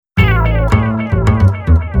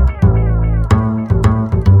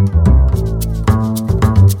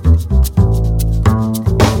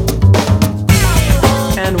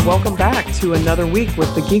to another week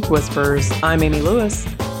with the Geek Whispers. I'm Amy Lewis.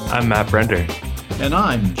 I'm Matt Brender. And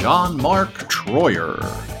I'm John Mark Troyer.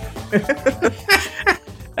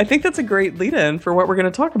 I think that's a great lead-in for what we're going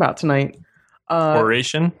to talk about tonight.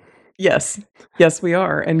 Oration? Yes, we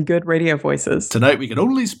are, and good radio voices. Tonight we can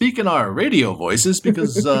only speak in our radio voices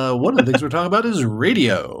because one of the things we're talking about is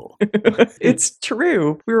radio. It's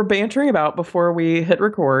true. We were bantering about before we hit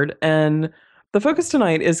record, and the focus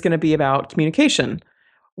tonight is going to be about communication,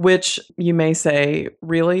 which you may say,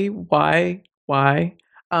 really? Why?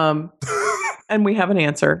 And we have an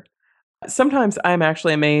answer. Sometimes I'm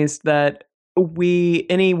actually amazed that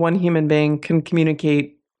any one human being can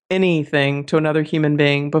communicate anything to another human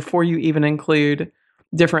being before you even include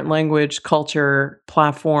different language, culture,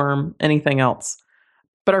 platform, anything else.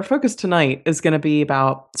 But our focus tonight is going to be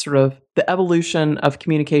about sort of the evolution of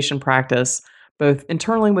communication practice, both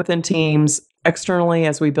internally within teams, externally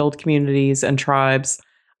as we build communities and tribes.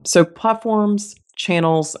 So platforms,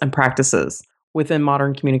 channels, and practices within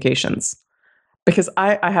modern communications. Because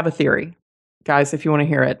I have a theory, guys, if you want to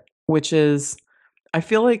hear it, which is I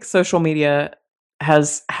feel like social media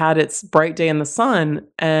has had its bright day in the sun,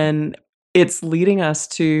 and it's leading us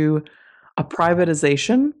to a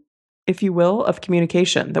privatization, if you will, of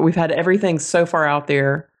communication, that we've had everything so far out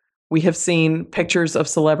there. We have seen pictures of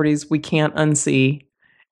celebrities we can't unsee,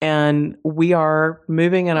 and we are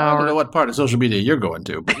moving in I don't know what part of social media you're going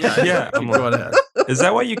to, but yeah, keep going ahead. Is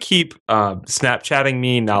that why you keep Snapchatting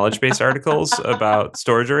me knowledge base articles about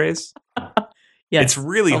storage arrays? Yes. It's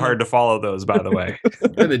really hard to follow those, by the way.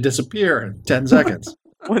 And they disappear in 10 seconds.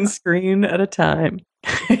 One screen at a time.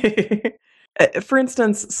 For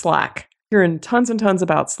instance, Slack. You're in tons and tons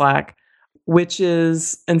about Slack, which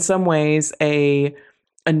is in some ways a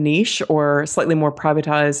niche or slightly more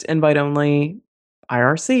privatized invite-only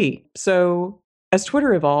IRC. So as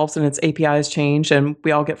Twitter evolves and its APIs change and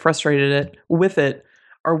we all get frustrated with it,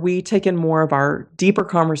 are we taking more of our deeper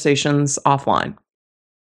conversations offline?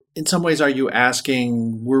 In some ways, are you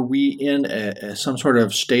asking, were we in some sort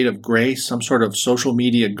of state of grace, some sort of social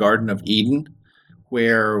media Garden of Eden,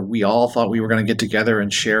 where we all thought we were going to get together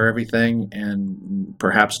and share everything, and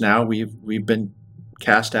perhaps now we've been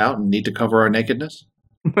cast out and need to cover our nakedness?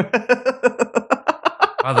 Wow,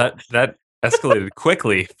 that escalated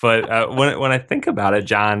quickly. But when I think about it,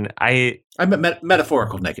 John, I meant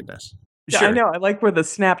metaphorical nakedness. Yeah, sure. I know. I like where the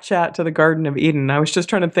Snapchat to the Garden of Eden. I was just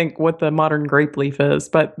trying to think what the modern grape leaf is,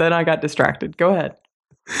 but then I got distracted. Go ahead.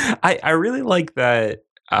 I really like that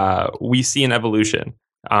we see an evolution,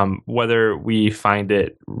 whether we find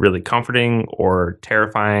it really comforting or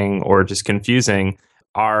terrifying or just confusing.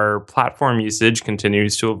 Our platform usage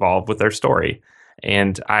continues to evolve with our story.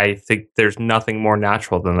 And I think there's nothing more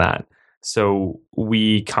natural than that. So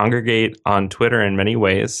we congregate on Twitter in many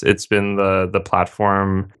ways. It's been the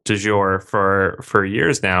platform du jour for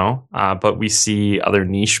years now, but we see other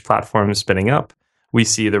niche platforms spinning up. We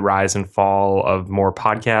see the rise and fall of more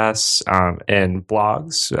podcasts and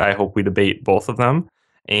blogs. I hope we debate both of them.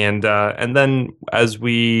 And then as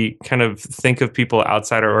we kind of think of people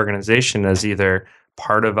outside our organization as either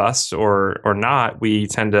part of us or not, we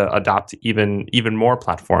tend to adopt even more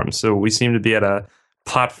platforms. So we seem to be at a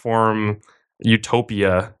platform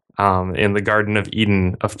utopia in the Garden of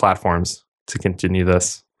Eden of platforms, to continue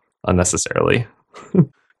this unnecessarily.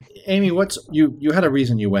 Amy, you had a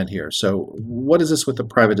reason you went here. So what is this with the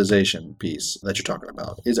privatization piece that you're talking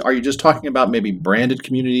about? Are you just talking about maybe branded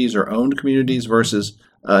communities or owned communities versus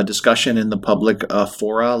discussion in the public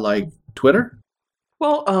fora like Twitter?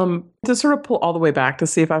 Well, to sort of pull all the way back to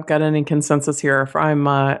see if I've got any consensus here, if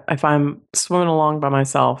I'm swimming along by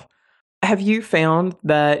myself, have you found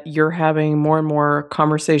that you're having more and more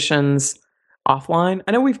conversations offline?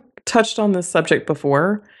 I know we've touched on this subject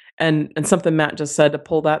before, and something Matt just said to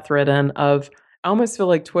pull that thread in of, I almost feel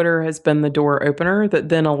like Twitter has been the door opener that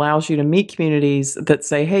then allows you to meet communities that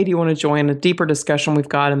say, hey, do you want to join a deeper discussion we've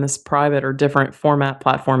got in this private or different format,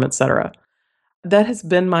 platform, etc. That has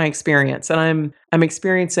been my experience, and I'm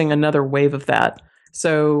experiencing another wave of that.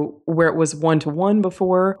 So where it was one-to-one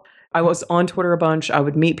before, I was on Twitter a bunch, I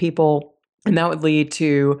would meet people, and that would lead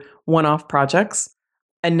to one-off projects.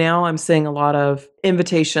 And now I'm seeing a lot of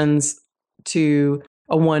invitations to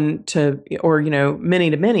many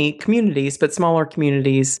communities, but smaller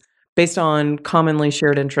communities based on commonly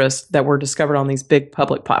shared interests that were discovered on these big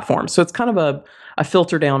public platforms. So it's kind of a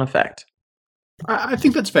filter down effect. I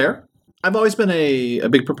think that's fair. I've always been a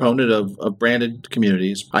big proponent of branded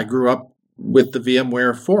communities. I grew up with the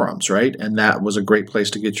VMware forums, right? And that was a great place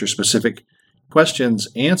to get your specific questions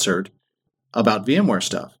answered about VMware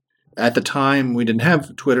stuff. At the time, we didn't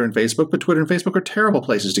have Twitter and Facebook, but Twitter and Facebook are terrible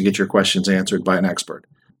places to get your questions answered by an expert.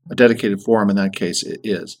 a dedicated forum in that case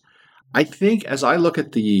is. I think as I look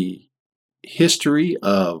at the history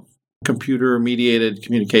of computer-mediated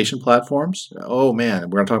communication platforms, oh man,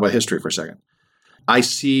 we're going to talk about history for a second. I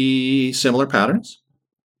see similar patterns.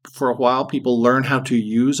 For a while, people learn how to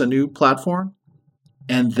use a new platform,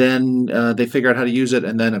 and then they figure out how to use it,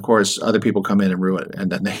 and then, of course, other people come in and ruin it,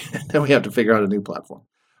 and then then we have to figure out a new platform.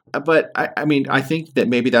 But I think that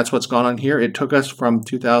maybe that's what's gone on here. It took us from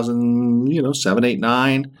 2007, 8,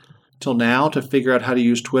 9 till now to figure out how to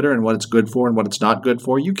use Twitter and what it's good for and what it's not good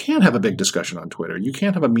for. You can't have a big discussion on Twitter. You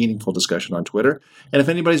can't have a meaningful discussion on Twitter. And if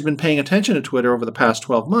anybody's been paying attention to Twitter over the past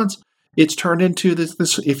 12 months, it's turned into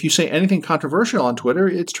this if you say anything controversial on Twitter,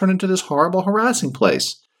 it's turned into this horrible, harassing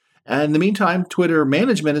place. And in the meantime, Twitter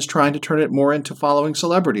management is trying to turn it more into following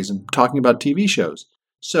celebrities and talking about TV shows.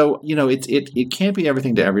 So, it can't be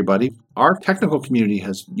everything to everybody. Our technical community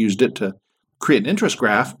has used it to create an interest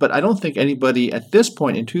graph, but I don't think anybody at this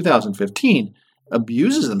point in 2015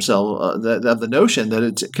 abuses themselves of the notion that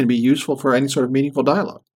it can be useful for any sort of meaningful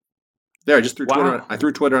dialogue. There, I just threw Twitter. I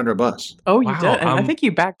threw Twitter under a bus. Oh, you did, and I think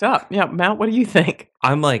you backed up. Yeah, Matt, what do you think?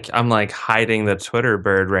 I'm like hiding the Twitter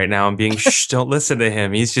bird right now. I'm being shh, don't listen to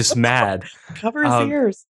him. He's just mad. Cover his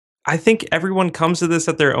ears. I think everyone comes to this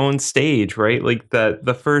at their own stage, right? Like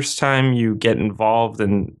the first time you get involved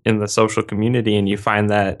in the social community and you find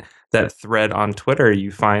that thread on Twitter,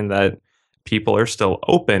 you find that people are still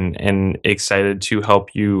open and excited to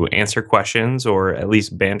help you answer questions or at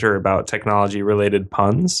least banter about technology related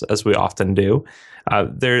puns, as we often do.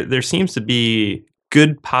 There seems to be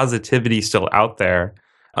good positivity still out there.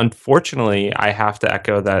 Unfortunately, I have to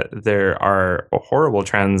echo that there are horrible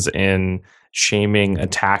trends in shaming,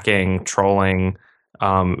 attacking, trolling,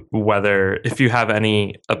 whether if you have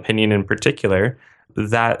any opinion in particular.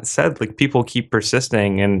 That said, like, people keep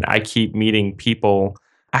persisting and I keep meeting people.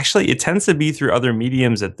 Actually, it tends to be through other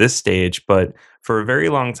mediums at this stage, but for a very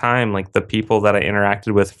long time, like the people that I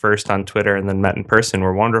interacted with first on Twitter and then met in person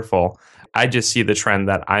were wonderful. I just see the trend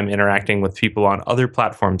that I'm interacting with people on other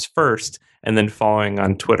platforms first and then following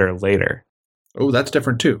on Twitter later. Oh, that's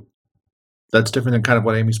different too. That's different than kind of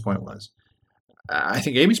what Amy's point was. I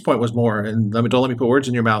think Amy's point was more, and don't let me put words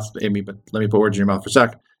in your mouth, Amy, but let me put words in your mouth for a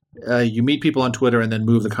sec. You meet people on Twitter and then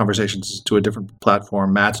move the conversations to a different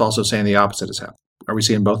platform. Matt's also saying the opposite has happened. Are we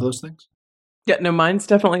seeing both of those things? Yeah, no, mine's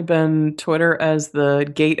definitely been Twitter as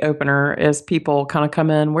the gate opener as people kind of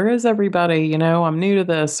come in. Where is everybody? I'm new to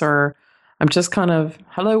this, or I'm just kind of,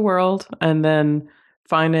 hello world. And then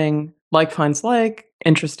finding like finds like,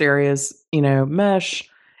 interest areas, mesh,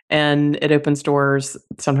 and it opens doors.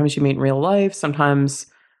 Sometimes you meet in real life. Sometimes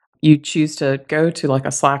you choose to go to like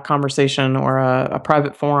a Slack conversation or a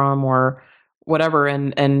private forum or whatever.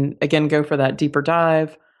 And again, go for that deeper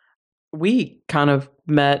dive. We kind of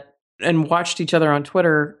met and watched each other on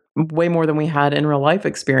Twitter way more than we had in real life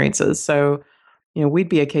experiences. So, we'd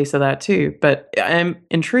be a case of that too. But I'm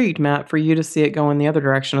intrigued, Matt, for you to see it go in the other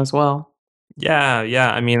direction as well.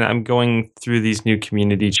 Yeah. I mean, I'm going through these new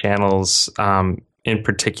community channels, in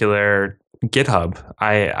particular GitHub.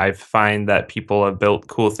 I find that people have built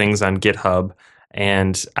cool things on GitHub,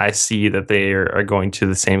 and I see that they are going to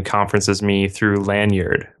the same conference as me through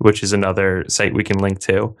Lanyard, which is another site we can link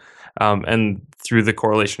to. And through the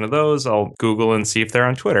correlation of those, I'll Google and see if they're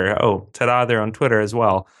on Twitter. Oh, ta-da, they're on Twitter as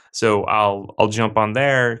well. So I'll jump on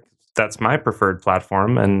there. That's my preferred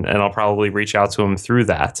platform, and I'll probably reach out to them through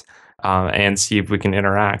that and see if we can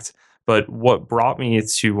interact. But what brought me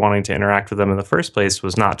to wanting to interact with them in the first place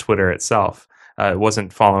was not Twitter itself. It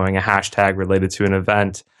wasn't following a hashtag related to an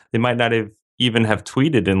event. They might not even have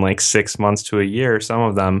tweeted in like 6 months to a year, some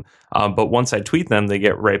of them. But once I tweet them, they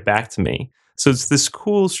get right back to me. So it's this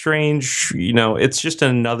cool, strange, it's just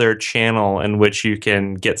another channel in which you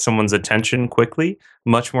can get someone's attention quickly,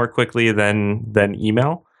 much more quickly than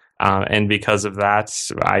email. And because of that,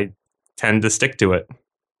 I tend to stick to it.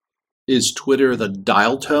 Is Twitter the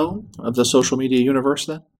dial tone of the social media universe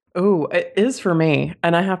then? Oh, it is for me.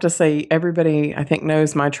 And I have to say, everybody I think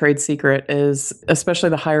knows my trade secret is, especially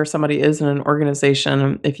the higher somebody is in an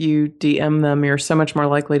organization, if you DM them, you're so much more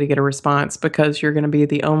likely to get a response because you're going to be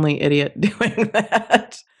the only idiot doing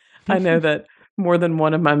that. I know that more than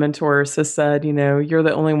one of my mentors has said, you're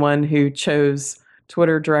the only one who chose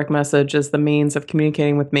Twitter direct message as the means of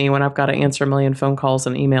communicating with me when I've got to answer a million phone calls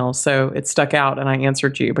and emails. So it stuck out and I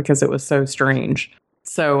answered you because it was so strange.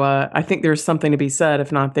 So I think there's something to be said,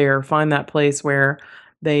 if not there. Find that place where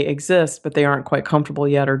they exist, but they aren't quite comfortable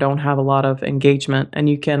yet or don't have a lot of engagement. And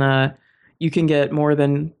you can get more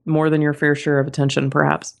than your fair share of attention,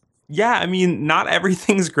 perhaps. Yeah, I mean, not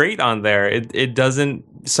everything's great on there. It doesn't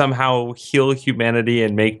somehow heal humanity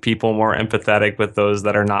and make people more empathetic with those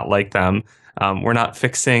that are not like them. We're not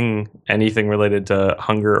fixing anything related to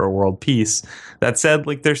hunger or world peace. That said,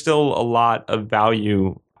 like, there's still a lot of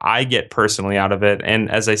value I get personally out of it. And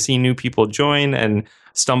as I see new people join and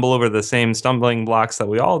stumble over the same stumbling blocks that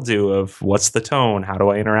we all do of what's the tone? How do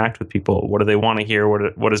I interact with people? What do they want to hear?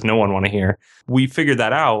 What does no one want to hear? We figured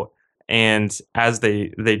that out. And as they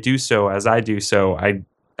do so, as I do so,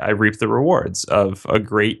 I reap the rewards of a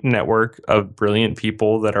great network of brilliant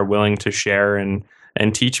people that are willing to share and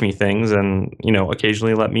teach me things, and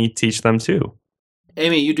occasionally let me teach them too.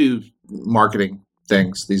 Amy, you do marketing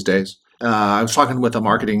things these days. I was talking with the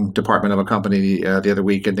marketing department of a company the other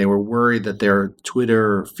week, and they were worried that their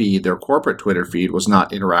Twitter feed, their corporate Twitter feed, was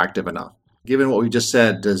not interactive enough. Given what we just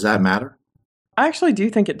said, does that matter? I actually do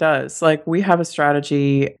think it does. Like, we have a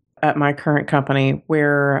strategy at my current company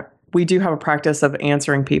where we do have a practice of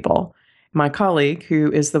answering people. My colleague,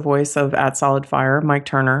 who is the voice of @SolidFire, Mike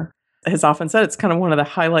Turner, has often said it's kind of one of the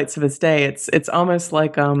highlights of his day. It's almost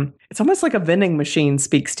like a vending machine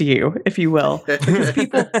speaks to you, if you will, because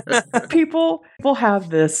people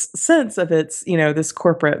have this sense of it's this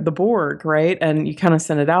corporate, the Borg, right? And you kind of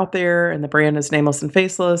send it out there, and the brand is nameless and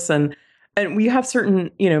faceless, and we have certain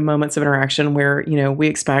moments of interaction where we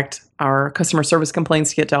expect our customer service complaints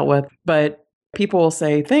to get dealt with, but people will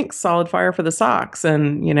say, thanks, SolidFire, for the socks.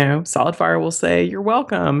 And, SolidFire will say, you're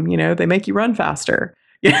welcome. They make you run faster.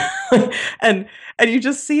 and you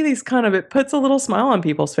just see these it puts a little smile on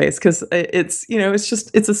people's face, because it's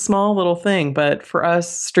a small little thing. But for us,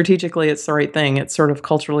 strategically, it's the right thing. It's sort of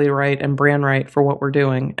culturally right and brand right for what we're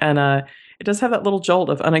doing. And it does have that little jolt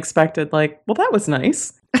of unexpected, like, well, that was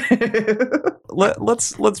nice.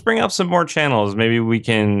 Let's bring up some more channels. Maybe we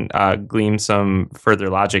can glean some further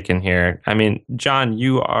logic in here. I mean, John,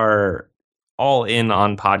 you are all in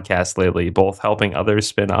on podcasts lately, both helping others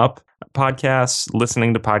spin up podcasts,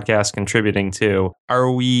 listening to podcasts, contributing to.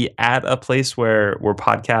 Are we at a place where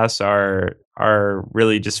podcasts are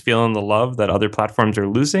really just feeling the love that other platforms are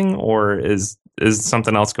losing, or is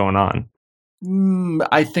something else going on?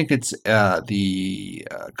 I think it's the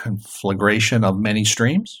conflagration of many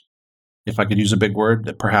streams, if I could use a big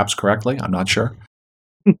word, perhaps correctly. I'm not sure.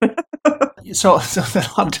 So there's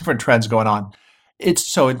a lot of different trends going on.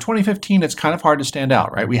 So in 2015, it's kind of hard to stand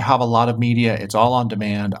out, right? We have a lot of media. It's all on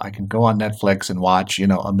demand. I can go on Netflix and watch,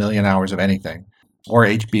 a million hours of anything, or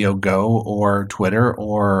HBO Go, or Twitter,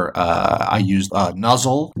 or I use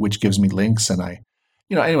Nuzzle, which gives me links. And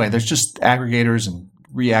anyway, there's just aggregators and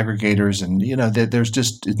re-aggregators, and there's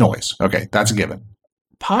just noise. Okay, that's a given.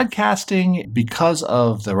 Podcasting, because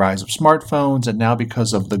of the rise of smartphones and now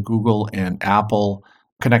because of the Google and Apple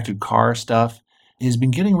connected car stuff, has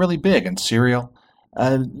been getting really big. And Serial,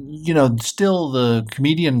 still the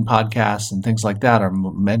comedian podcasts and things like that are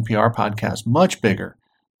NPR podcasts, much bigger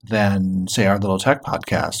than, say, our little tech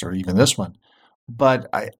podcast or even this one. But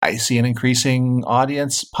I see an increasing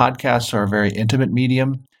audience. Podcasts are a very intimate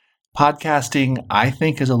medium. Podcasting, I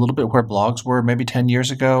think, is a little bit where blogs were maybe 10 years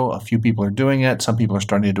ago. A few people are doing it. Some people are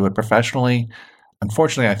starting to do it professionally.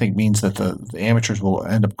 Unfortunately, I think means that the amateurs will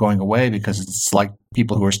end up going away, because it's like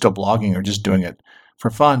people who are still blogging are just doing it for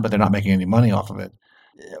fun, but they're not making any money off of it.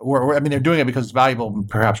 Or they're doing it because it's valuable,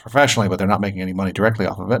 perhaps professionally, but they're not making any money directly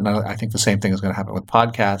off of it. And I think the same thing is going to happen with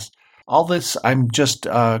podcasts. All this, I'm just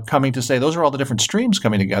coming to say, those are all the different streams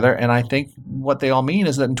coming together. And I think what they all mean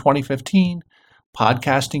is that in 2015,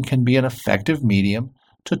 podcasting can be an effective medium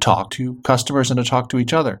to talk to customers and to talk to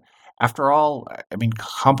each other. After all,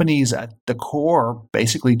 companies at the core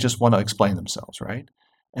basically just want to explain themselves, right?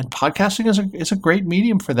 And podcasting is a great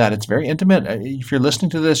medium for that. It's very intimate. If you're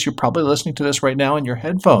listening to this, you're probably listening to this right now in your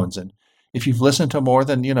headphones. And if you've listened to more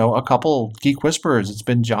than, a couple Geek Whisperers, it's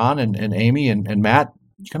been John and Amy and Matt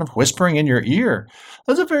kind of whispering in your ear.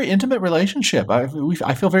 That's a very intimate relationship. I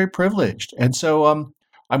feel very privileged. And so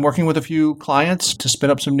I'm working with a few clients to spin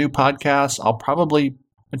up some new podcasts. I'll probably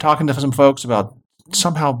be talking to some folks about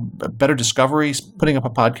somehow better discoveries, putting up a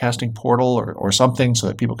podcasting portal or something so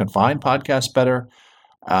that people can find podcasts better.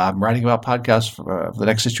 I'm writing about podcasts for the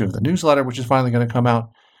next issue of the newsletter, which is finally going to come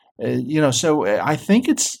out. So I think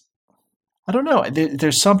I don't know.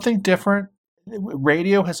 There's something different.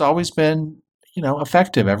 Radio has always been,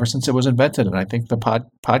 effective ever since it was invented. And I think the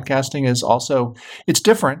podcasting is also, it's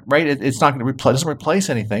different, right? It's not going to doesn't replace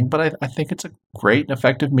anything, but I think it's a great and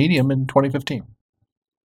effective medium in 2015.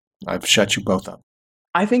 I've shut you both up.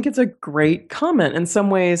 I think it's a great comment. In some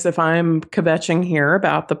ways, if I'm kvetching here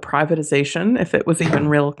about the privatization, if it was even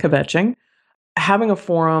real kvetching, having a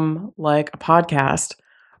forum like a podcast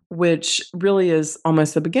which really is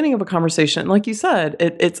almost the beginning of a conversation. Like you said,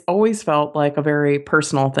 it's always felt like a very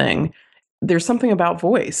personal thing. There's something about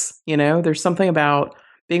voice, there's something about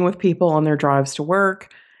being with people on their drives to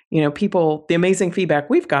work. People, the amazing feedback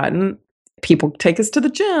we've gotten, people take us to the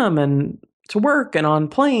gym and to work and on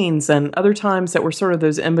planes, and other times that were sort of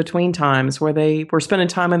those in between times where they were spending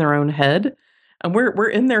time in their own head, and we're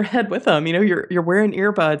in their head with them. You're wearing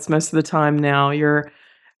earbuds most of the time now.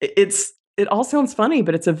 It all sounds funny,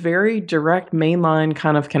 but it's a very direct mainline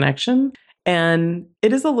kind of connection. And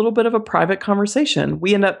it is a little bit of a private conversation.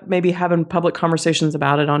 We end up maybe having public conversations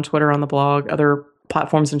about it on Twitter, on the blog, other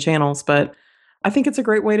platforms and channels. But I think it's a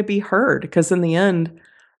great way to be heard, because in the end,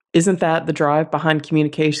 isn't that the drive behind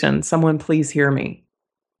communication? Someone please hear me.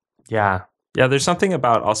 Yeah. Yeah. There's something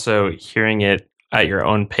about also hearing it at your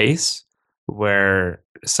own pace, where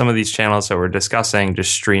some of these channels that we're discussing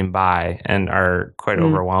just stream by and are quite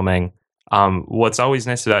overwhelming. What's always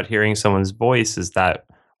nice about hearing someone's voice is that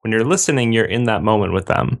when you're listening, you're in that moment with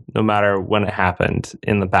them, no matter when it happened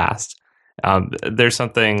in the past. There's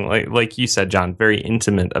something, like you said, John, very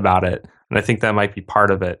intimate about it. And I think that might be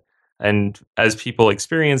part of it. And as people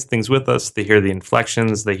experience things with us, they hear the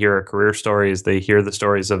inflections, they hear our career stories, they hear the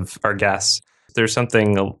stories of our guests. There's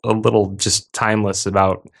something a little just timeless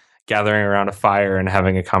about gathering around a fire and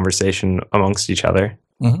having a conversation amongst each other.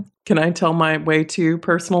 Mm-hmm. Can I tell my way too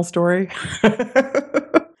personal story?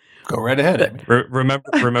 Go right ahead, Amy.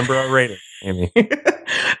 Remember our rating, Amy.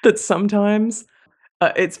 That sometimes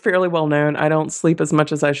it's fairly well known I don't sleep as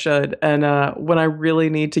much as I should. And when I really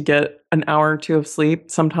need to get an hour or two of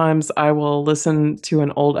sleep, sometimes I will listen to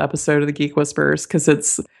an old episode of the Geek Whisperers, because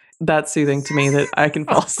it's that soothing to me that I can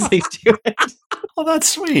fall asleep to it. Oh, that's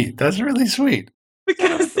sweet. That's really sweet.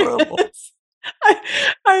 Because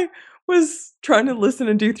I was trying to listen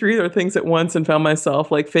and do 3 other things at once and found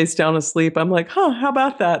myself like face down asleep. I'm like, how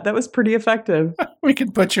about that? That was pretty effective. We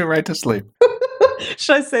can put you right to sleep.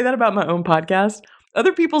 Should I say that about my own podcast?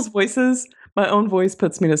 Other people's voices, my own voice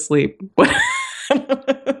puts me to sleep.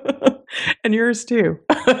 And yours too.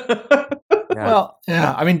 Well,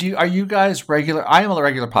 yeah. I mean, are you guys regular? I am a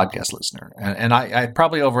regular podcast listener, and I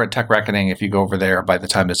probably over at Tech Reckoning, if you go over there, by the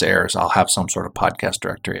time this airs, I'll have some sort of podcast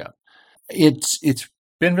directory up. It's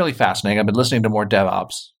been really fascinating. I've been listening to more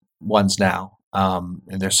DevOps ones now, and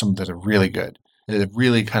there's some that are really good. It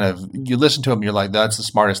really kind of, you listen to them, you're like, that's the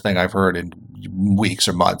smartest thing I've heard in weeks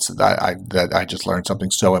or months. That I just learned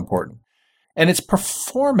something so important, and it's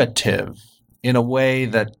performative in a way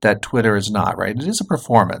that Twitter is not. Right? It is a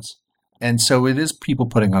performance. And so it is people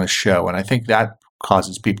putting on a show. And I think that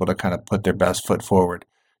causes people to kind of put their best foot forward.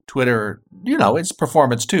 Twitter, it's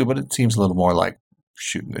performance too, but it seems a little more like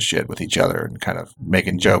shooting the shit with each other and kind of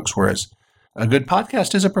making jokes. Whereas a good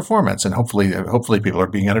podcast is a performance. And hopefully people are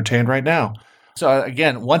being entertained right now. So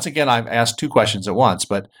once again, I've asked 2 questions at once,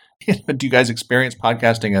 but do you guys experience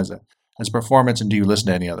podcasting as a performance, and do you listen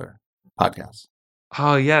to any other podcasts?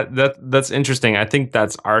 Oh yeah, that's interesting. I think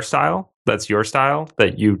that's our style. That's your style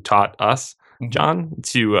that you taught us, John,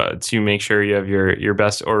 to make sure you have your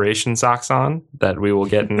best oration socks on that we will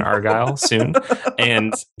get in Argyle soon,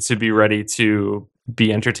 and to be ready to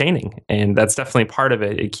be entertaining. And that's definitely part of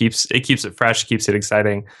it. It keeps it fresh, keeps it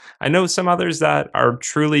exciting. I know some others that are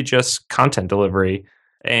truly just content delivery.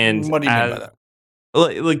 And what do you mean by that?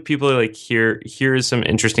 Like people are like, here's some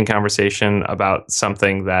interesting conversation about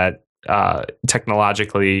something that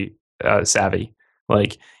technologically savvy.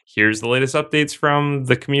 Like, here's the latest updates from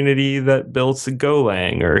the community that builds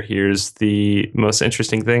Golang, or here's the most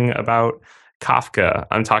interesting thing about Kafka.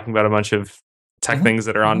 I'm talking about a bunch of tech things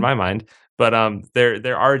that are on my mind, but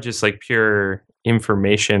there are just like pure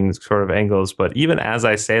information sort of angles. But even as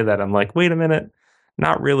I say that, I'm like, wait a minute,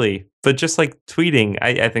 not really. But just like tweeting,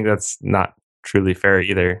 I think that's not truly fair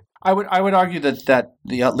either. I would argue that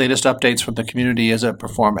the latest updates from the community has a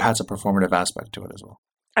performative aspect to it as well.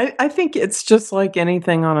 I think it's just like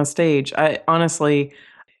anything on a stage. I honestly,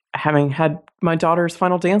 having had my daughter's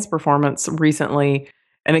final dance performance recently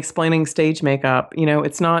and explaining stage makeup,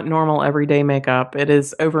 it's not normal everyday makeup. It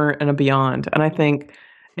is over and beyond. And I think,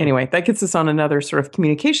 anyway, that gets us on another sort of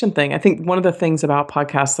communication thing. I think one of the things about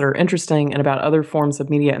podcasts that are interesting and about other forms of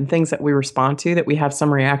media and things that we respond to, that we have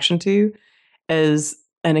some reaction to, is,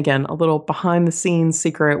 and again, a little behind the scenes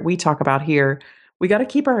secret we talk about here, we got to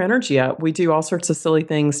keep our energy up. We do all sorts of silly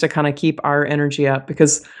things to kind of keep our energy up,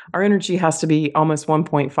 because our energy has to be almost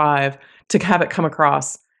 1.5 to have it come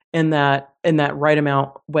across in that right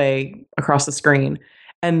amount way across the screen,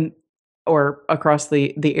 or across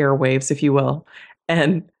the airwaves, if you will.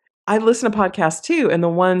 And I listen to podcasts too, and the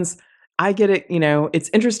ones I get it.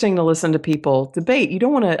 It's interesting to listen to people debate.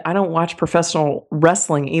 I don't watch professional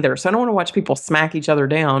wrestling either. So I don't want to watch people smack each other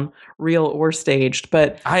down, real or staged.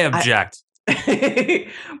 But I object.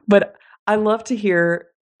 but I love to hear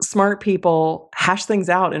smart people hash things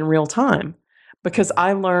out in real time because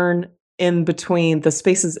I learn in between the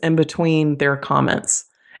spaces in between their comments.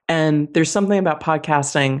 And there's something about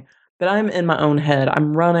podcasting that I'm in my own head.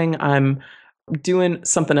 I'm running, I'm doing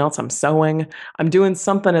something else, I'm sewing, I'm doing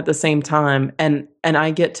something at the same time. And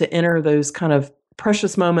I get to enter those kind of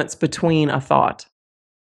precious moments between a thought.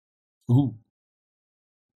 Ooh,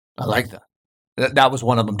 I like that. That was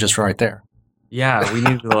one of them just right there. Yeah, we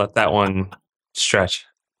need to let that one stretch.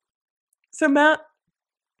 So Matt,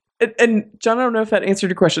 and John, I don't know if that answered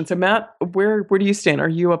your question. So Matt, where do you stand? Are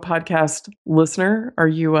you a podcast listener? Are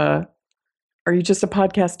you just a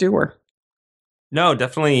podcast doer? No,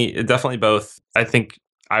 definitely both. I think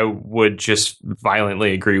I would just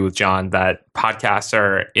violently agree with John that podcasts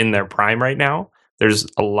are in their prime right now. There's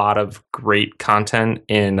a lot of great content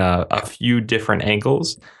in a few different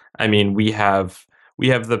angles. I mean, we have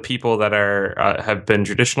the people that have been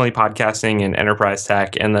traditionally podcasting in enterprise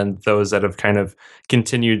tech, and then those that have kind of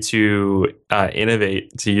continued to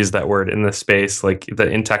innovate, to use that word, in this space. Like the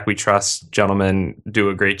In Tech We Trust gentlemen do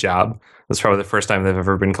a great job. That's probably the first time they've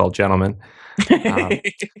ever been called gentlemen.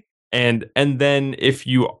 And then if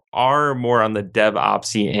you are more on the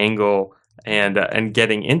DevOpsy angle and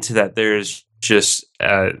getting into that, there's just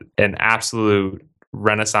an absolute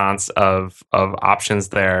renaissance of options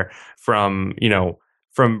there, from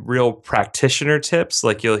real practitioner tips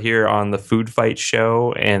like you'll hear on the Food Fight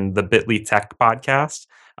show and the Bitly Tech podcast,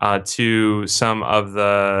 to some of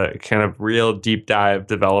the kind of real deep dive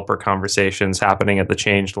developer conversations happening at the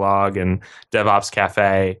Changelog and DevOps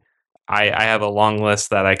Cafe. I have a long list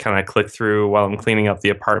that I kind of click through while I'm cleaning up the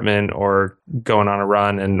apartment or going on a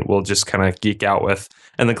run, and we'll just kind of geek out with.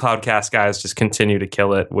 And the Cloudcast guys just continue to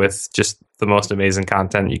kill it with just the most amazing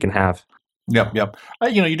content you can have. Yep.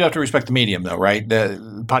 You do have to respect the medium, though, right?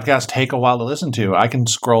 The podcasts take a while to listen to. I can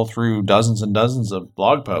scroll through dozens and dozens of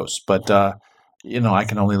blog posts, but I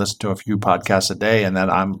can only listen to a few podcasts a day, and then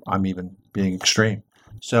I'm even being extreme.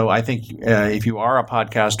 So I think if you are a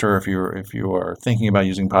podcaster, if you are thinking about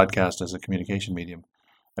using podcast as a communication medium,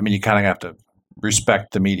 I mean, you kind of have to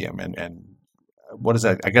respect the medium. And what is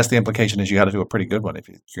that? I guess the implication is you got to do a pretty good one if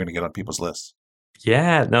you're going to get on people's lists.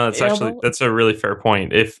 Yeah, no, that's a really fair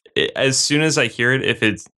point. As soon as I hear it, if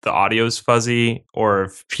it's the audio's fuzzy or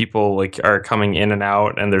if people like are coming in and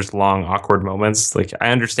out and there's long awkward moments, like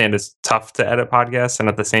I understand it's tough to edit podcasts, and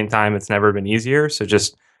at the same time, it's never been easier. So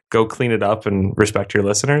just go clean it up and respect your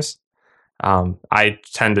listeners. I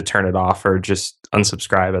tend to turn it off or just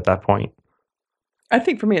unsubscribe at that point. I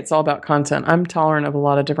think for me, it's all about content. I'm tolerant of a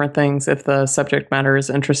lot of different things if the subject matter is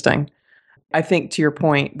interesting. I think to your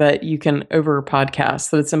point that you can over podcast,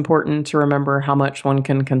 that it's important to remember how much one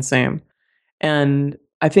can consume. And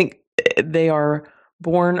I think they are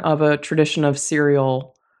born of a tradition of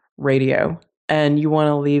serial radio, and you want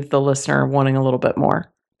to leave the listener wanting a little bit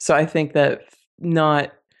more. So I think that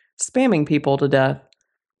not spamming people to death,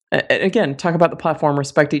 again, talk about the platform,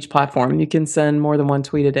 respect each platform. You can send more than one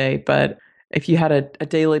tweet a day, but if you had a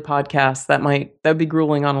daily podcast, that would be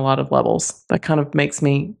grueling on a lot of levels. That kind of makes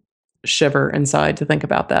me shiver inside to think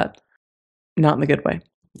about that. Not in the good way.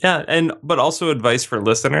 Yeah, but also advice for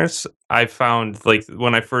listeners. I found, like,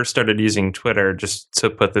 when I first started using Twitter, just to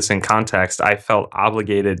put this in context, I felt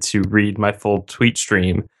obligated to read my full tweet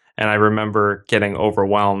stream. And I remember getting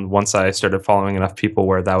overwhelmed once I started following enough people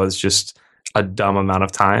where that was just a dumb amount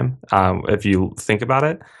of time, if you think about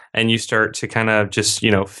it. And you start to kind of just,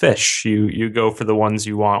 fish. You go for the ones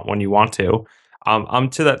you want when you want to. I'm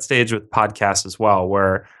to that stage with podcasts as well,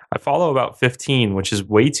 where I follow about 15, which is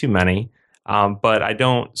way too many. But I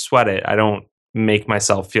don't sweat it. I don't make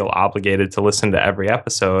myself feel obligated to listen to every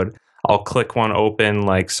episode. I'll click one open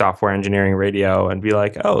like Software Engineering Radio and be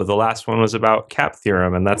like, oh, the last one was about CAP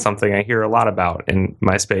theorem, and that's something I hear a lot about in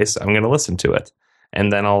my space. I'm going to listen to it.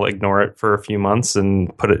 And then I'll ignore it for a few months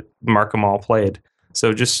and mark them all played.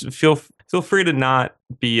 So just feel free to not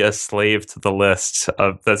be a slave to the list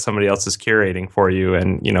that somebody else is curating for you,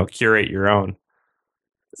 and curate your own.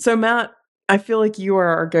 So Matt, I feel like you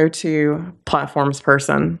are our go-to platforms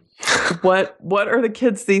person. What are the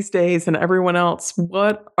kids these days and everyone else?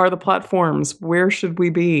 What are the platforms? Where should we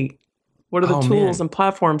be? What are the tools and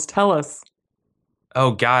platforms? Tell us.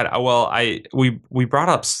 Oh God. Well, we brought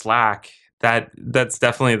up Slack. That's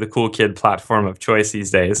definitely the cool kid platform of choice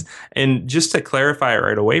these days. And just to clarify it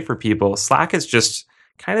right away for people, Slack is just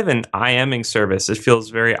kind of an IMing service. It feels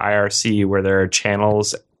very IRC, where there are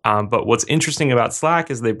channels But what's interesting about Slack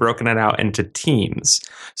is they've broken it out into teams.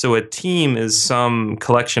 So a team is some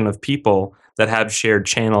collection of people that have shared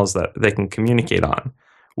channels that they can communicate on.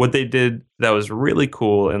 What they did that was really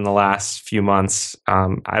cool in the last few months,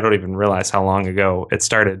 I don't even realize how long ago it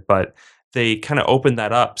started, but they kind of opened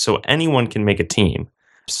that up so anyone can make a team.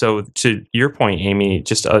 So to your point, Amy,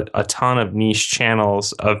 just a ton of niche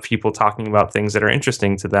channels of people talking about things that are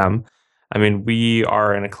interesting to them. I mean, we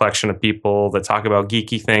are in a collection of people that talk about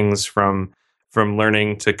geeky things from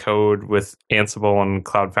learning to code with Ansible and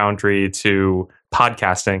Cloud Foundry to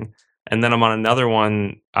podcasting. And then I'm on another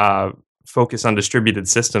one focused on distributed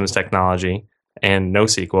systems technology and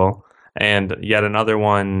NoSQL. And yet another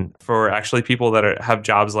one for actually people that have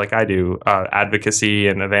jobs like I do, advocacy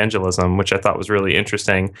and evangelism, which I thought was really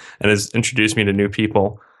interesting and has introduced me to new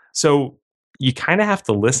people. So you kind of have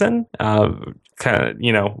to listen, kind of,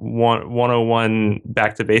 101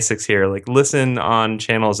 back to basics here, like listen on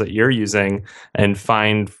channels that you're using and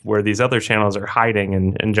find where these other channels are hiding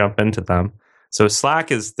and jump into them. So Slack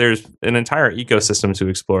there's an entire ecosystem to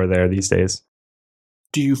explore there these days.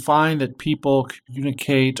 Do you find that people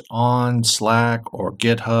communicate on Slack or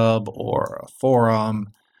GitHub or a forum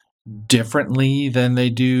differently than they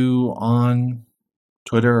do on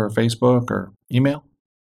Twitter or Facebook or email?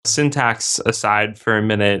 Syntax aside for a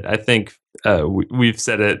minute, I think we've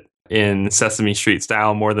said it in Sesame Street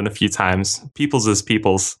style more than a few times. People's is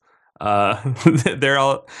people's. We're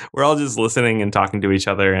all just listening and talking to each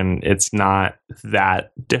other, and it's not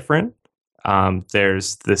that different.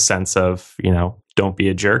 There's this sense of, don't be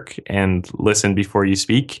a jerk and listen before you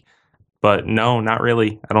speak. But no, not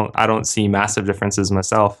really. I don't see massive differences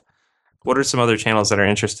myself. What are some other channels that are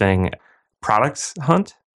interesting? Product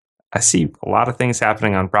Hunt. I see a lot of things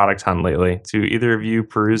happening on Product Hunt lately. Do either of you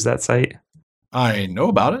peruse that site? I know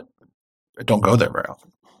about it. I don't go there very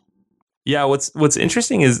often. Yeah, what's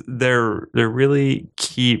interesting is they're really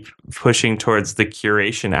keep pushing towards the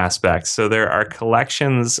curation aspect. So there are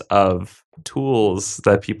collections of tools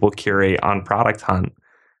that people curate on Product Hunt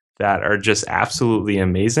that are just absolutely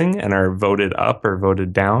amazing and are voted up or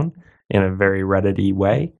voted down in a very Reddit-y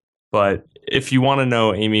way. But if you want to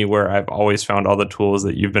know, Amy, where I've always found all the tools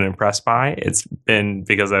that you've been impressed by, it's been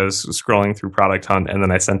because I was scrolling through Product Hunt and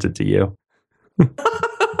then I sent it to you.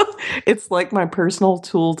 It's like my personal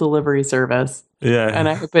tool delivery service. Yeah. And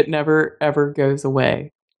I hope it never, ever goes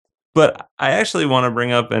away. But I actually want to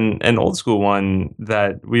bring up an old school one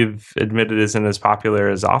that we've admitted isn't as popular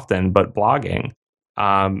as often, but blogging.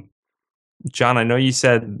 John, I know you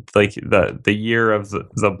said like the year of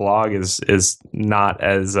the blog is not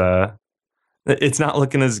as it's not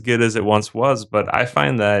looking as good as it once was, but I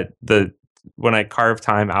find that when I carve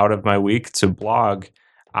time out of my week to blog,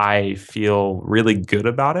 I feel really good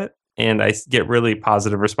about it. And I get really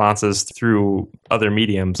positive responses through other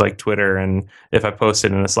mediums like Twitter, and if I post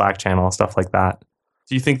it in a Slack channel, stuff like that.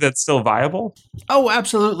 Do you think that's still viable? Oh,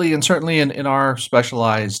 absolutely. And certainly in our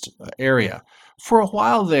specialized area. For a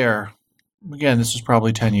while there, again, this was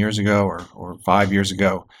probably 10 years ago or 5 years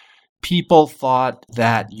ago, people thought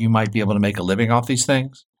that you might be able to make a living off these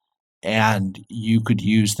things. And you could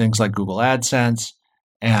use things like Google AdSense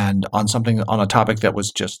and on a topic that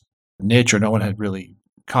was just niche or no one had really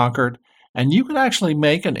conquered. And you could actually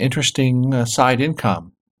make an interesting side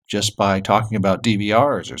income just by talking about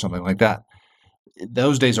DVRs or something like that.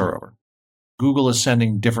 Those days are over. Google is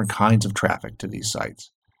sending different kinds of traffic to these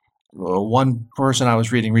sites. One person I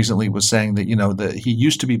was reading recently was saying that, that he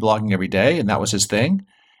used to be blogging every day and that was his thing.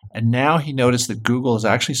 And now he noticed that Google is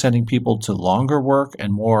actually sending people to longer work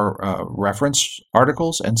and more reference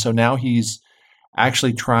articles. And so now he's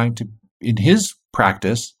actually trying to, in his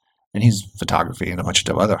practice, and he's photography and a bunch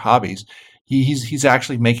of other hobbies, he's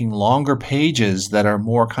actually making longer pages that are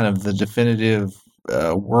more kind of the definitive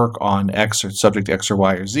work on X or subject X or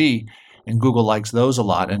Y or Z. And Google likes those a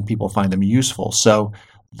lot and people find them useful. So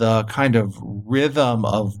the kind of rhythm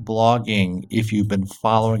of blogging, if you've been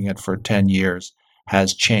following it for 10 years,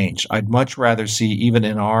 has changed. I'd much rather see, even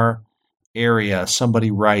in our area, somebody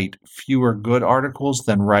write fewer good articles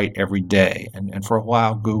than write every day. And for a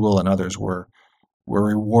while, Google and others were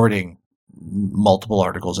rewarding multiple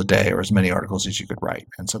articles a day or as many articles as you could write.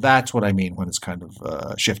 And so that's what I mean when it's kind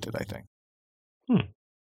of shifted, I think.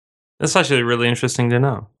 That's actually really interesting to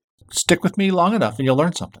know. Stick with me long enough and you'll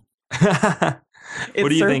learn something. What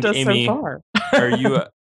do you think, Amy? So far.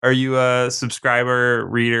 Are you a subscriber,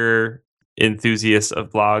 reader, enthusiast of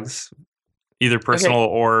blogs, either personal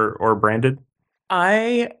or branded?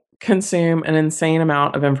 I consume an insane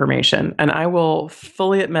amount of information, and I will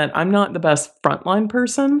fully admit I'm not the best frontline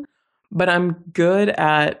person, but I'm good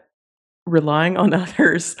at relying on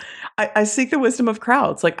others. I seek the wisdom of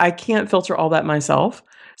crowds. Like, I can't filter all that myself.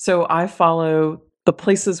 So I follow the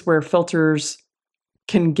places where filters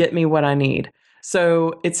can get me what I need.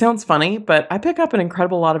 So it sounds funny, but I pick up an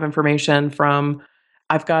incredible lot of information from,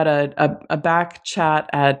 I've got a back chat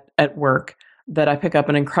at work that I pick up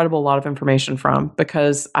an incredible lot of information from,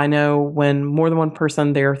 because I know when more than one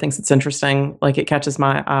person there thinks it's interesting, like it catches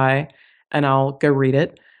my eye, and I'll go read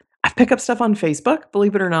it. I pick up stuff on Facebook,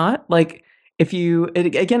 believe it or not. Like,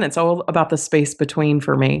 again, it's all about the space between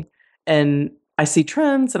for me. And I see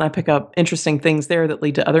trends and I pick up interesting things there that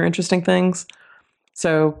lead to other interesting things.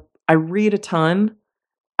 So I read a ton.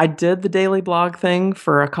 I did the daily blog thing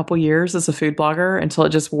for a couple years as a food blogger until it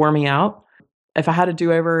just wore me out. If I had a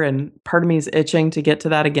do-over, and part of me is itching to get to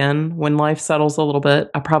that again, when life settles a little bit,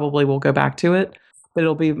 I probably will go back to it, but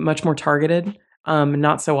it'll be much more targeted,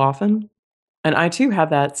 not so often. And I too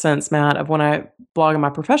have that sense, Matt, of when I blog in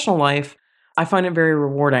my professional life, I find it very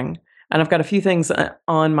rewarding. And I've got a few things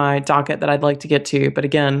on my docket that I'd like to get to. But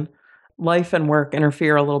again, life and work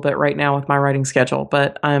interfere a little bit right now with my writing schedule.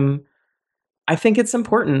 But I think it's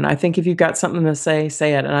important. I think if you've got something to say,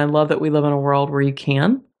 say it. And I love that we live in a world where you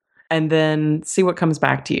can, and then see what comes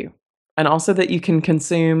back to you. And also that you can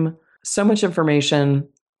consume so much information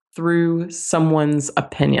through someone's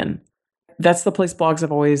opinion. That's the place blogs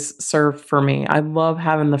have always served for me. I love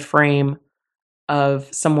having the frame of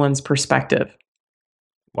someone's perspective.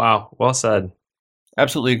 Wow, well said.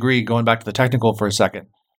 Absolutely agree. Going back to the technical for a second,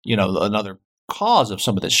 another cause of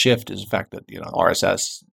some of this shift is the fact that,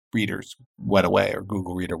 RSS readers went away, or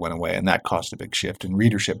Google Reader went away, and that caused a big shift in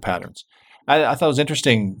readership patterns. I thought it was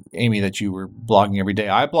interesting, Amy, that you were blogging every day.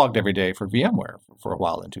 I blogged every day for VMware for a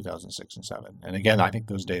while in 2006 and 2007. And again, I think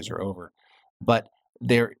those days are over. But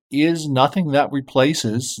there is nothing that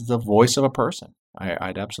replaces the voice of a person.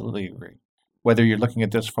 I'd absolutely agree. Whether you're looking at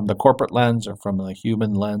this from the corporate lens, or from the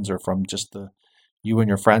human lens, or from just the you and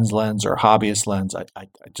your friends lens, or hobbyist lens, I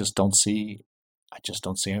just don't see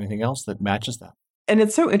anything else that matches that. And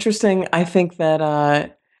it's so interesting. I think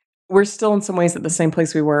that we're still in some ways at the same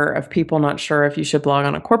place we were, of people not sure if you should blog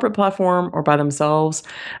on a corporate platform or by themselves.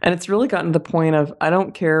 And it's really gotten to the point of, I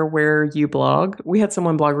don't care where you blog. We had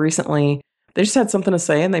someone blog recently. They just had something to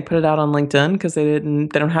say and they put it out on LinkedIn because they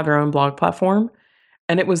don't have their own blog platform.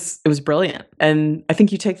 And it was brilliant. And I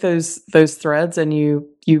think you take those threads and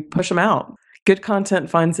you push them out. Good content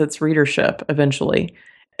finds its readership eventually.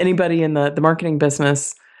 Anybody in the marketing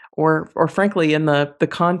business, or frankly in the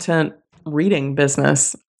content reading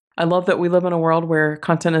business, I love that we live in a world where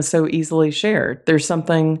content is so easily shared. There's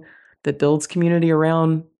something that builds community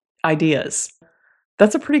around ideas.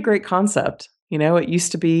 That's a pretty great concept. It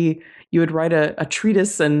used to be you would write a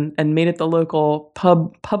treatise and meet at the local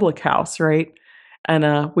public house, right?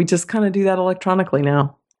 And we just kind of do that electronically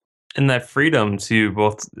now. And that freedom to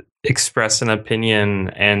both express an opinion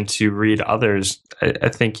and to read others, I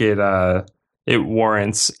think it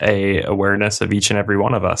warrants a awareness of each and every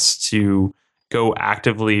one of us to go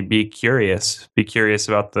actively be curious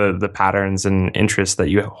about the patterns and interests that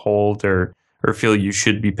you hold or feel you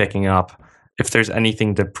should be picking up. If there's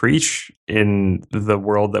anything to preach in the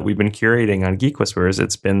world that we've been curating on Geek Whisperers,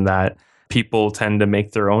 it's been that people tend to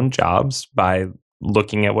make their own jobs by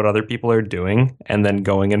looking at what other people are doing and then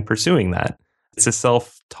going and pursuing that. It's a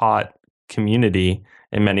self-taught community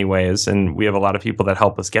in many ways, and we have a lot of people that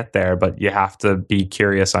help us get there, but you have to be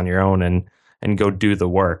curious on your own and go do the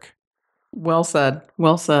work. Well said.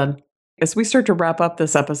 Well said. As we start to wrap up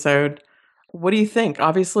this episode, what do you think?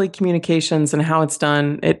 Obviously, communications and how it's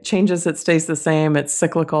done, it changes, it stays the same, it's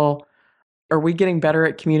cyclical. Are we getting better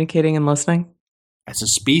at communicating and listening? As a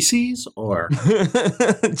species, or?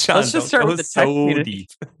 John, let's just start with the tech community.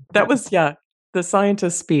 That was, the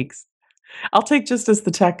scientist speaks. I'll take just as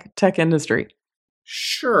the tech industry.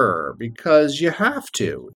 Sure, because you have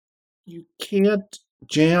to. You can't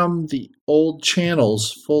jam the old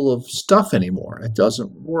channels full of stuff anymore. It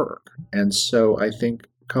doesn't work. And so I think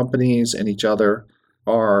companies and each other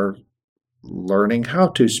are learning how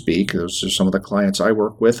to speak. Those are some of the clients I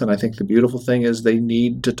work with. And I think the beautiful thing is they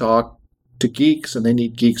need to talk to geeks, and they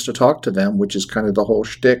need geeks to talk to them, which is kind of the whole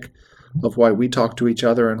shtick of why we talk to each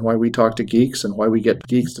other and why we talk to geeks and why we get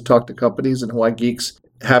geeks to talk to companies and why geeks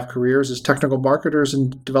have careers as technical marketers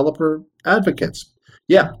and developer advocates.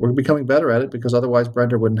 Yeah, we're becoming better at it because otherwise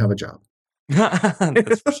Brenda wouldn't have a job.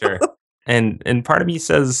 That's for sure. And part of me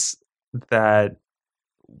says that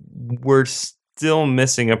we're still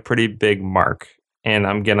missing a pretty big mark, and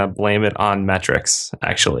I'm going to blame it on metrics,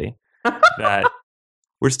 actually. That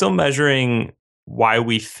we're still measuring why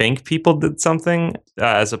we think people did something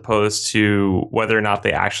as opposed to whether or not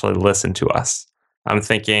they actually listened to us. I'm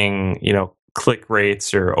thinking, click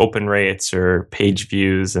rates or open rates or page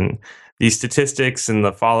views, and these statistics and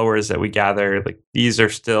the followers that we gather, like these are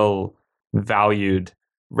still valued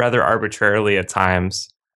rather arbitrarily at times,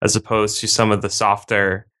 as opposed to some of the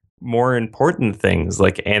softer, more important things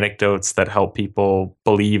like anecdotes that help people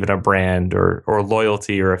believe in a brand or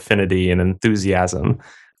loyalty or affinity and enthusiasm.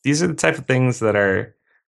 These are the type of things that are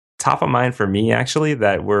top of mind for me, actually,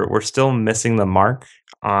 that we're still missing the mark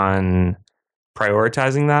on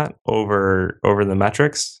prioritizing that over the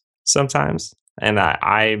metrics sometimes. And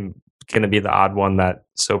I'm going to be the odd one that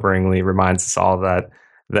soberingly reminds us all that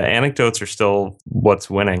the anecdotes are still what's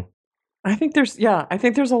winning. I think there's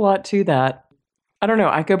a lot to that. I don't know.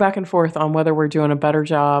 I go back and forth on whether we're doing a better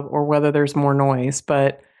job or whether there's more noise,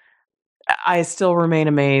 but I still remain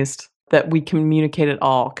amazed that we communicate at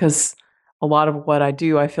all, because a lot of what I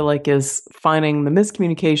do, I feel like, is finding the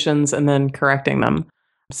miscommunications and then correcting them.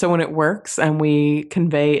 So when it works and we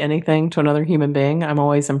convey anything to another human being, I'm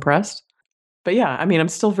always impressed. But yeah, I mean, I'm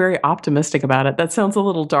still very optimistic about it. That sounds a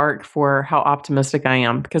little dark for how optimistic I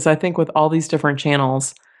am, because I think with all these different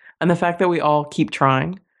channels and the fact that we all keep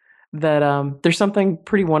trying, that there's something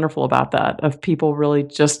pretty wonderful about that, of people really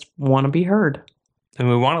just want to be heard. And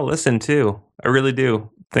we want to listen too. I really do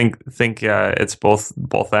think it's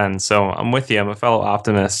both ends. So I'm with you. I'm a fellow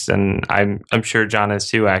optimist, and I'm sure John is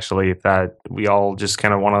too, actually, that we all just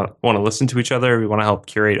kind of want to listen to each other. We want to help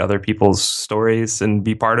curate other people's stories and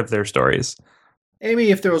be part of their stories.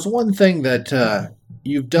 Amy, if there was one thing that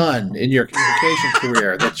you've done in your communication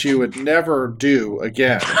career that you would never do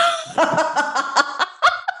again,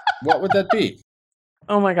 what would that be?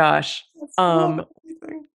 Oh my gosh.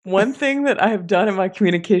 One thing that I have done in my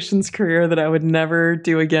communications career that I would never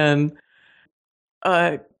do again.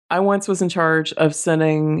 I once was in charge of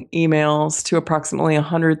sending emails to approximately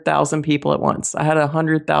 100,000 people at once. I had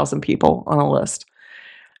 100,000 people on a list.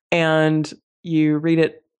 And you read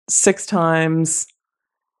it 6 times.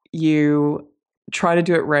 You try to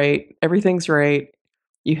do it right. Everything's right.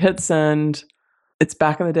 You hit send. It's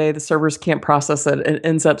back in the day. The servers can't process it. It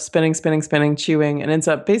ends up spinning, chewing, and ends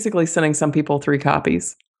up basically sending some people 3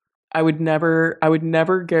 copies. I would never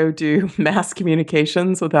go do mass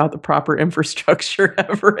communications without the proper infrastructure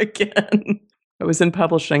ever again. I was in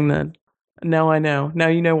publishing then. Now I know. Now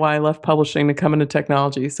you know why I left publishing to come into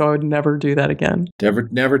technology. So I would never do that again.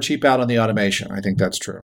 Never cheap out on the automation. I think that's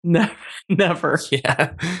true. Never.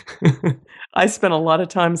 Yeah. I spent a lot of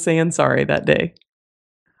time saying sorry that day.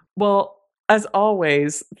 Well, as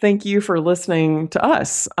always, thank you for listening to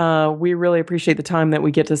us. We really appreciate the time that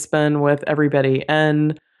we get to spend with everybody.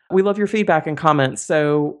 And we love your feedback and comments.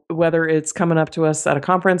 So whether it's coming up to us at a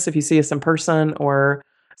conference, if you see us in person, or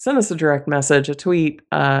send us a direct message, a tweet,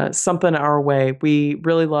 something our way. We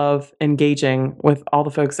really love engaging with all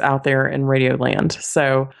the folks out there in Radio Land.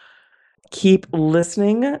 So keep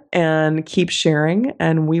listening and keep sharing,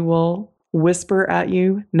 and we will whisper at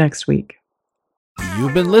you next week.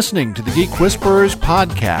 You've been listening to the Geek Whisperers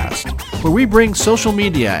podcast, where we bring social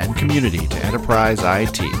media and community to enterprise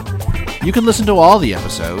IT. You can listen to all the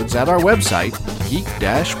episodes at our website,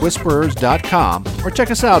 geek-whisperers.com, or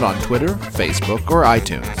check us out on Twitter, Facebook, or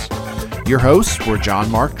iTunes. Your hosts were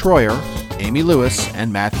John Mark Troyer, Amy Lewis,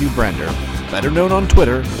 and Matthew Brender, better known on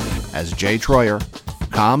Twitter as Jay Troyer,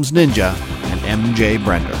 Comms Ninja, and MJ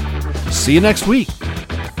Brender. See you next week.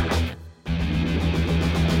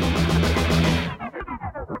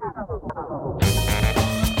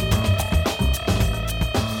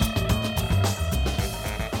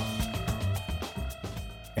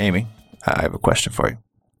 Amy, I have a question for you.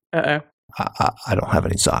 Uh-oh. I don't have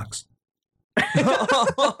any socks.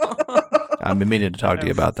 I've been meaning to talk to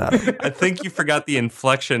you about that. I think you forgot the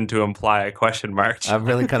inflection to imply a question mark. I'm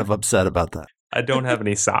really kind of upset about that. I don't have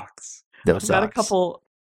any socks. No I've socks. got a couple